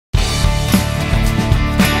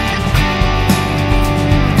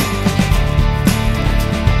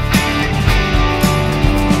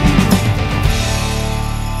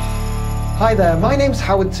Hi there, my name's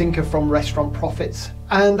Howard Tinker from Restaurant Profits,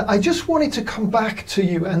 and I just wanted to come back to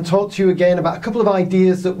you and talk to you again about a couple of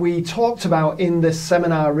ideas that we talked about in this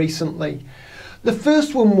seminar recently. The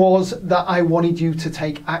first one was that I wanted you to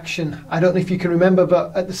take action. I don't know if you can remember,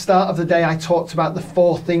 but at the start of the day I talked about the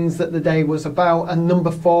 4 things that the day was about, and number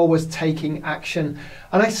 4 was taking action.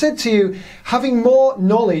 And I said to you, having more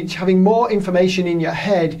knowledge, having more information in your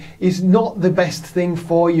head is not the best thing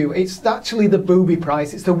for you. It's actually the booby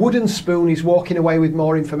prize. It's the wooden spoon is walking away with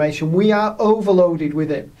more information. We are overloaded with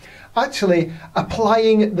it. Actually,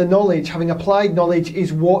 applying the knowledge, having applied knowledge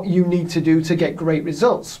is what you need to do to get great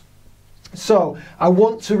results. So I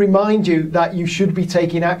want to remind you that you should be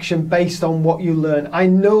taking action based on what you learn. I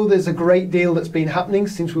know there's a great deal that's been happening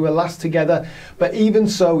since we were last together, but even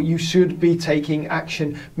so, you should be taking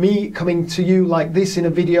action. Me coming to you like this in a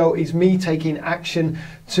video is me taking action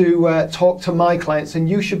to talk to my clients, and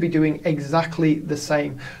you should be doing exactly the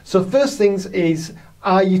same. So first things is,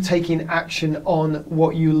 are you taking action on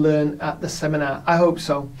what you learn at the seminar? I hope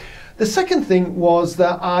so. The second thing was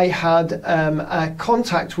that I had a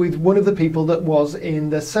contact with one of the people that was in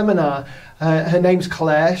the seminar. Her name's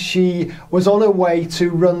Claire. She was on her way to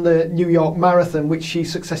run the New York Marathon, which she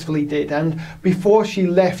successfully did. And before she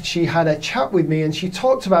left, she had a chat with me, and she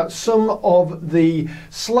talked about some of the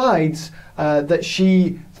slides that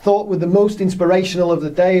she thought were the most inspirational of the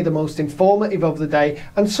day, the most informative of the day,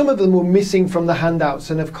 and some of them were missing from the handouts.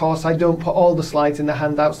 And of course, I don't put all the slides in the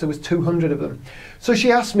handouts. There was 200 of them. So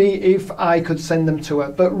she asked me if I could send them to her.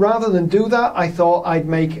 But rather than do that, I thought I'd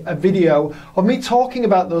make a video of me talking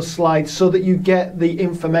about those slides so that you get the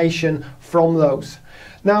information from those.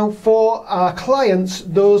 Now, for our clients,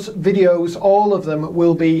 those videos, all of them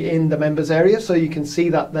will be in the members area, so you can see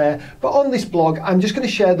that there. But on this blog, I'm just going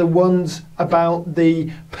to share the ones about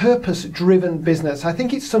the purpose-driven business. I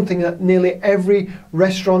think it's something that nearly every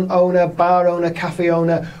restaurant owner, bar owner, cafe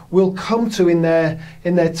owner will come to in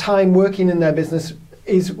their time working in their business.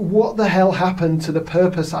 Is what the hell happened to the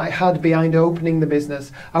purpose I had behind opening the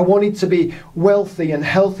business? I wanted to be wealthy and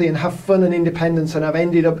healthy and have fun and independence, and I've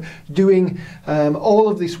ended up doing all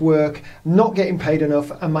of this work, not getting paid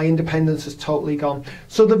enough, and my independence has totally gone.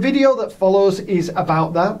 So the video that follows is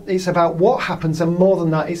about that. It's about what happens, and more than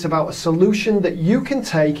that, it's about a solution that you can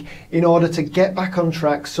take in order to get back on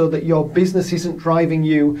track so that your business isn't driving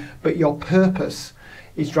you, but your purpose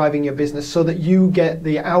is driving your business, so that you get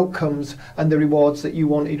the outcomes and the rewards that you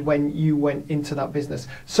wanted when you went into that business.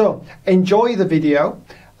 So enjoy the video.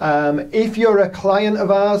 If you're a client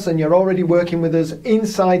of ours and you're already working with us,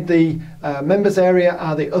 inside the members area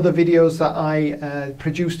are the other videos that I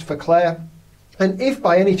produced for Claire. And if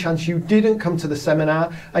by any chance you didn't come to the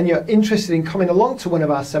seminar and you're interested in coming along to one of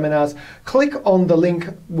our seminars, click on the link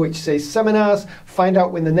which says seminars, find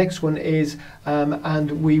out when the next one is,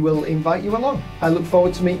 and we will invite you along. I look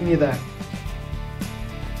forward to meeting you there.